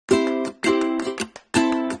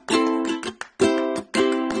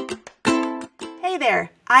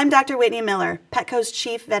there, I'm Dr. Whitney Miller, Petco's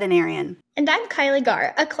Chief Veterinarian. And I'm Kylie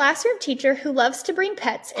Garr, a classroom teacher who loves to bring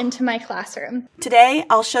pets into my classroom. Today,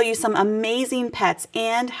 I'll show you some amazing pets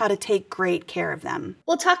and how to take great care of them.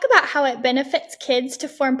 We'll talk about how it benefits kids to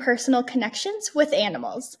form personal connections with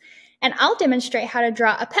animals. And I'll demonstrate how to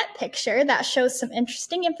draw a pet picture that shows some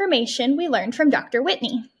interesting information we learned from Dr.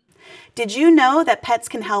 Whitney. Did you know that pets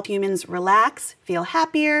can help humans relax, feel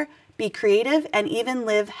happier, be creative, and even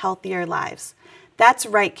live healthier lives? That's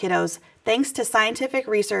right, kiddos. Thanks to scientific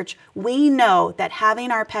research, we know that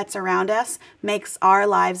having our pets around us makes our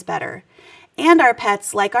lives better. And our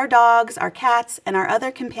pets, like our dogs, our cats, and our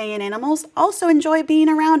other companion animals, also enjoy being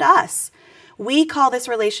around us. We call this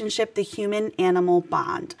relationship the human-animal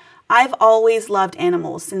bond. I've always loved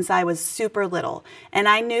animals since I was super little, and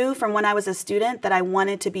I knew from when I was a student that I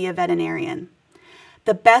wanted to be a veterinarian.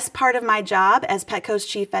 The best part of my job as Petco's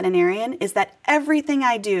Chief Veterinarian is that everything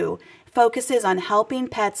I do focuses on helping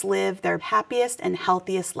pets live their happiest and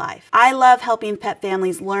healthiest life. I love helping pet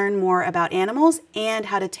families learn more about animals and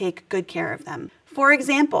how to take good care of them. For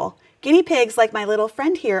example, guinea pigs like my little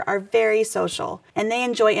friend here are very social, and they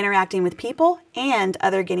enjoy interacting with people and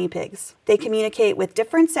other guinea pigs. They communicate with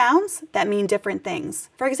different sounds that mean different things.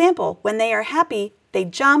 For example, when they are happy, they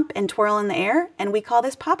jump and twirl in the air, and we call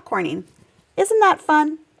this popcorning. Isn't that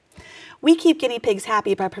fun? We keep guinea pigs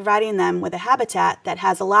happy by providing them with a habitat that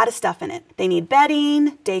has a lot of stuff in it. They need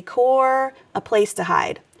bedding, decor, a place to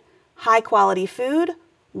hide, high quality food,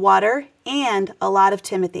 water, and a lot of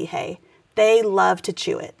Timothy hay. They love to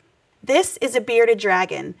chew it. This is a bearded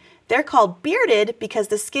dragon. They're called bearded because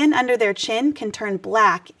the skin under their chin can turn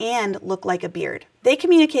black and look like a beard. They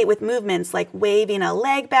communicate with movements like waving a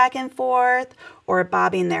leg back and forth or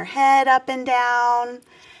bobbing their head up and down.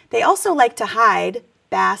 They also like to hide,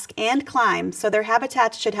 bask, and climb, so their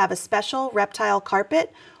habitats should have a special reptile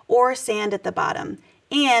carpet or sand at the bottom.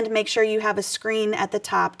 And make sure you have a screen at the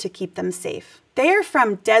top to keep them safe. They are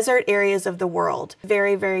from desert areas of the world,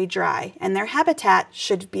 very, very dry, and their habitat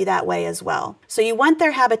should be that way as well. So you want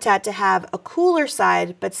their habitat to have a cooler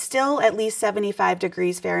side, but still at least 75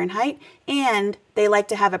 degrees Fahrenheit, and they like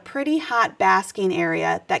to have a pretty hot basking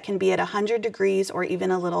area that can be at 100 degrees or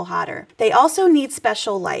even a little hotter. They also need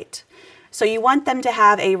special light. So you want them to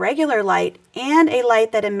have a regular light and a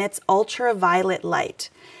light that emits ultraviolet light.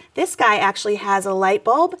 This guy actually has a light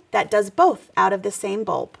bulb that does both out of the same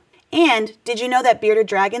bulb. And did you know that bearded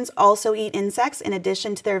dragons also eat insects in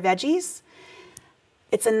addition to their veggies?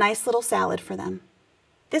 It's a nice little salad for them.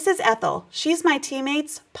 This is Ethel. She's my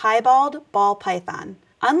teammate's piebald ball python.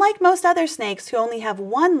 Unlike most other snakes who only have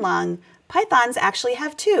one lung, pythons actually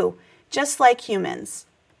have two, just like humans.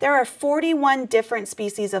 There are 41 different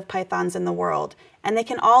species of pythons in the world, and they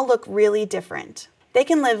can all look really different. They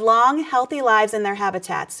can live long, healthy lives in their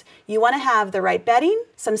habitats. You want to have the right bedding,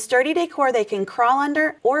 some sturdy decor they can crawl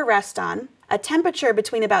under or rest on, a temperature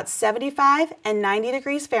between about 75 and 90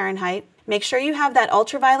 degrees Fahrenheit. Make sure you have that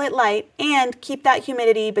ultraviolet light and keep that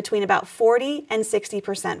humidity between about 40 and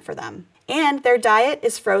 60% for them. And their diet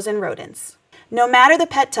is frozen rodents. No matter the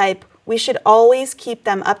pet type, we should always keep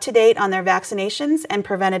them up to date on their vaccinations and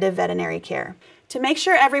preventative veterinary care. To make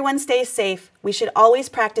sure everyone stays safe, we should always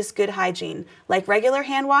practice good hygiene, like regular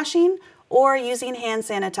hand washing or using hand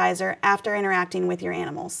sanitizer after interacting with your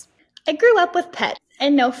animals. I grew up with pets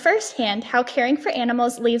and know firsthand how caring for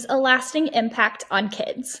animals leaves a lasting impact on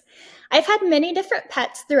kids. I've had many different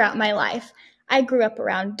pets throughout my life. I grew up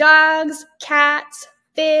around dogs, cats,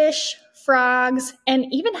 fish, frogs,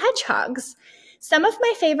 and even hedgehogs. Some of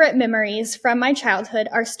my favorite memories from my childhood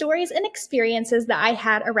are stories and experiences that I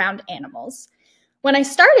had around animals. When I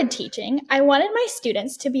started teaching, I wanted my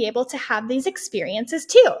students to be able to have these experiences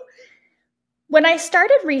too. When I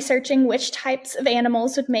started researching which types of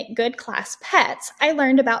animals would make good class pets, I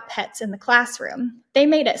learned about pets in the classroom. They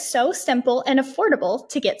made it so simple and affordable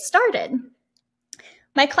to get started.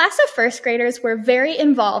 My class of first graders were very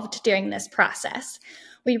involved during this process.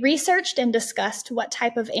 We researched and discussed what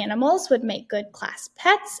type of animals would make good class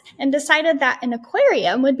pets and decided that an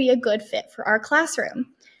aquarium would be a good fit for our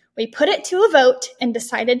classroom. We put it to a vote and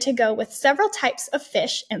decided to go with several types of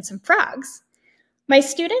fish and some frogs. My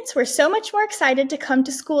students were so much more excited to come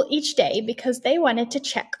to school each day because they wanted to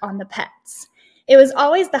check on the pets. It was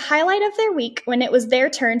always the highlight of their week when it was their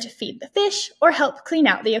turn to feed the fish or help clean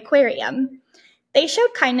out the aquarium. They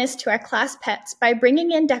showed kindness to our class pets by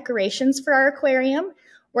bringing in decorations for our aquarium,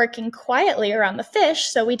 working quietly around the fish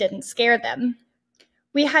so we didn't scare them.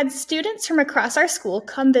 We had students from across our school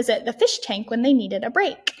come visit the fish tank when they needed a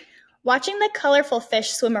break. Watching the colorful fish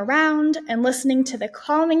swim around and listening to the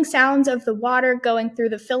calming sounds of the water going through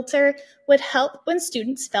the filter would help when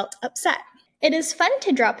students felt upset. It is fun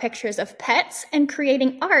to draw pictures of pets, and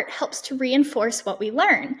creating art helps to reinforce what we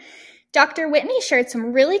learn. Dr. Whitney shared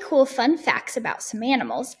some really cool fun facts about some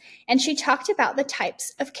animals, and she talked about the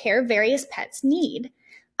types of care various pets need.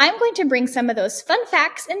 I'm going to bring some of those fun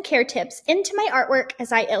facts and care tips into my artwork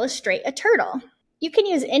as I illustrate a turtle. You can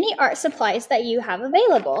use any art supplies that you have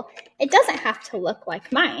available. It doesn't have to look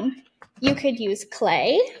like mine. You could use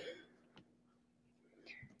clay.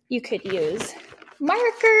 You could use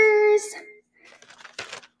markers.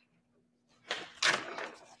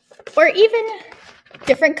 Or even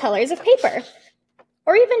different colors of paper,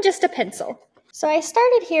 or even just a pencil. So I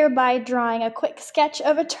started here by drawing a quick sketch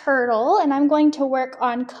of a turtle, and I'm going to work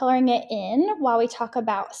on coloring it in while we talk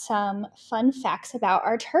about some fun facts about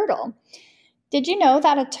our turtle. Did you know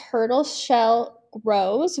that a turtle's shell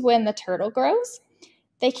grows when the turtle grows?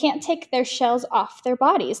 They can't take their shells off their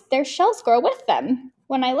bodies. Their shells grow with them.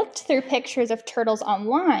 When I looked through pictures of turtles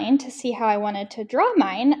online to see how I wanted to draw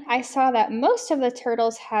mine, I saw that most of the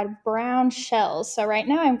turtles had brown shells. So right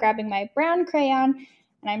now I'm grabbing my brown crayon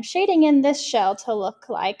and I'm shading in this shell to look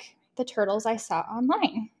like the turtles I saw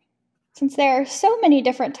online. Since there are so many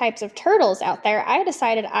different types of turtles out there, I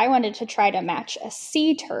decided I wanted to try to match a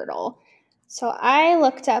sea turtle. So I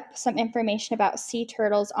looked up some information about sea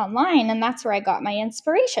turtles online, and that's where I got my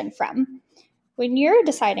inspiration from. When you're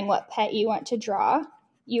deciding what pet you want to draw,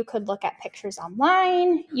 you could look at pictures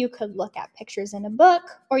online, you could look at pictures in a book,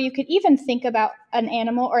 or you could even think about an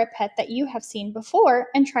animal or a pet that you have seen before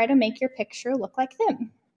and try to make your picture look like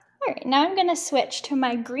them. All right, now I'm going to switch to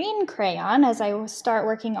my green crayon as I start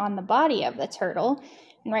working on the body of the turtle.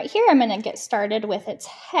 And right here, I'm going to get started with its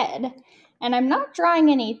head. And I'm not drawing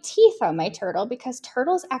any teeth on my turtle because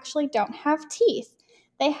turtles actually don't have teeth.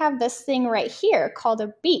 They have this thing right here called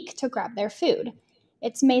a beak to grab their food.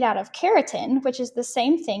 It's made out of keratin, which is the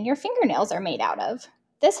same thing your fingernails are made out of.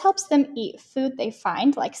 This helps them eat food they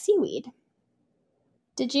find, like seaweed.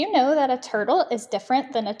 Did you know that a turtle is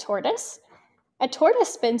different than a tortoise? A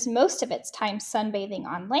tortoise spends most of its time sunbathing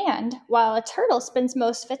on land, while a turtle spends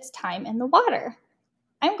most of its time in the water.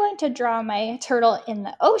 I'm going to draw my turtle in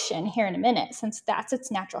the ocean here in a minute, since that's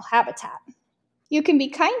its natural habitat. You can be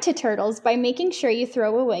kind to turtles by making sure you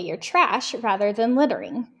throw away your trash rather than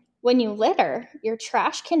littering. When you litter, your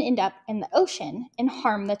trash can end up in the ocean and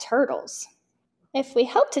harm the turtles. If we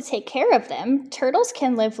help to take care of them, turtles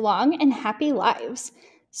can live long and happy lives.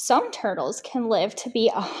 Some turtles can live to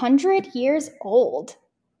be 100 years old.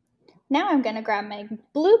 Now I'm going to grab my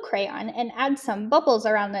blue crayon and add some bubbles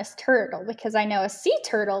around this turtle because I know a sea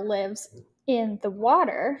turtle lives in the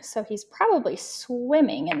water, so he's probably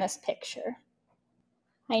swimming in this picture.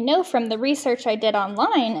 I know from the research I did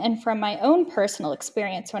online and from my own personal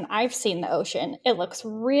experience when I've seen the ocean, it looks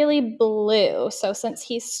really blue. So since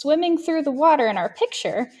he's swimming through the water in our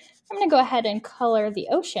picture, I'm going to go ahead and color the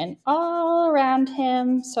ocean all around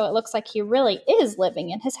him so it looks like he really is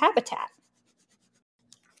living in his habitat.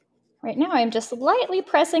 Right now I'm just lightly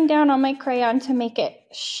pressing down on my crayon to make it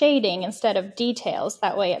shading instead of details.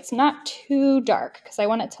 That way it's not too dark because I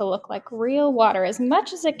want it to look like real water as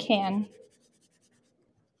much as it can.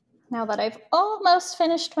 Now that I've almost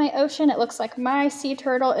finished my ocean, it looks like my sea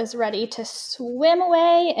turtle is ready to swim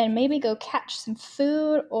away and maybe go catch some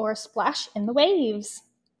food or splash in the waves.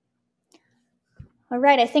 All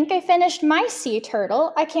right, I think I finished my sea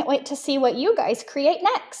turtle. I can't wait to see what you guys create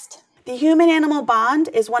next. The human-animal bond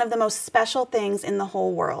is one of the most special things in the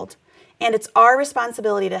whole world, and it's our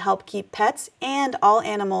responsibility to help keep pets and all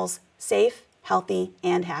animals safe, healthy,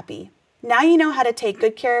 and happy. Now you know how to take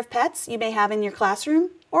good care of pets you may have in your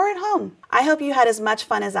classroom or at home. I hope you had as much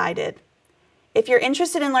fun as I did. If you're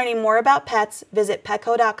interested in learning more about pets, visit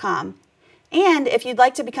petco.com. And if you'd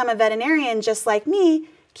like to become a veterinarian just like me,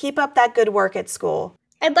 keep up that good work at school.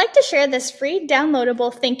 I'd like to share this free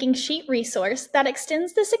downloadable thinking sheet resource that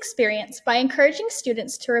extends this experience by encouraging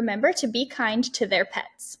students to remember to be kind to their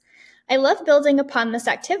pets. I love building upon this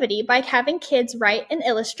activity by having kids write and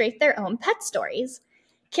illustrate their own pet stories.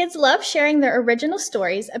 Kids love sharing their original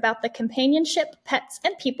stories about the companionship pets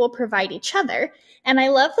and people provide each other, and I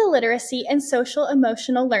love the literacy and social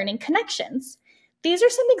emotional learning connections. These are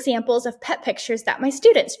some examples of pet pictures that my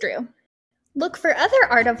students drew. Look for other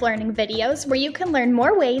Art of Learning videos where you can learn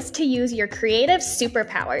more ways to use your creative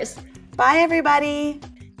superpowers. Bye, everybody.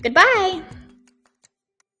 Goodbye.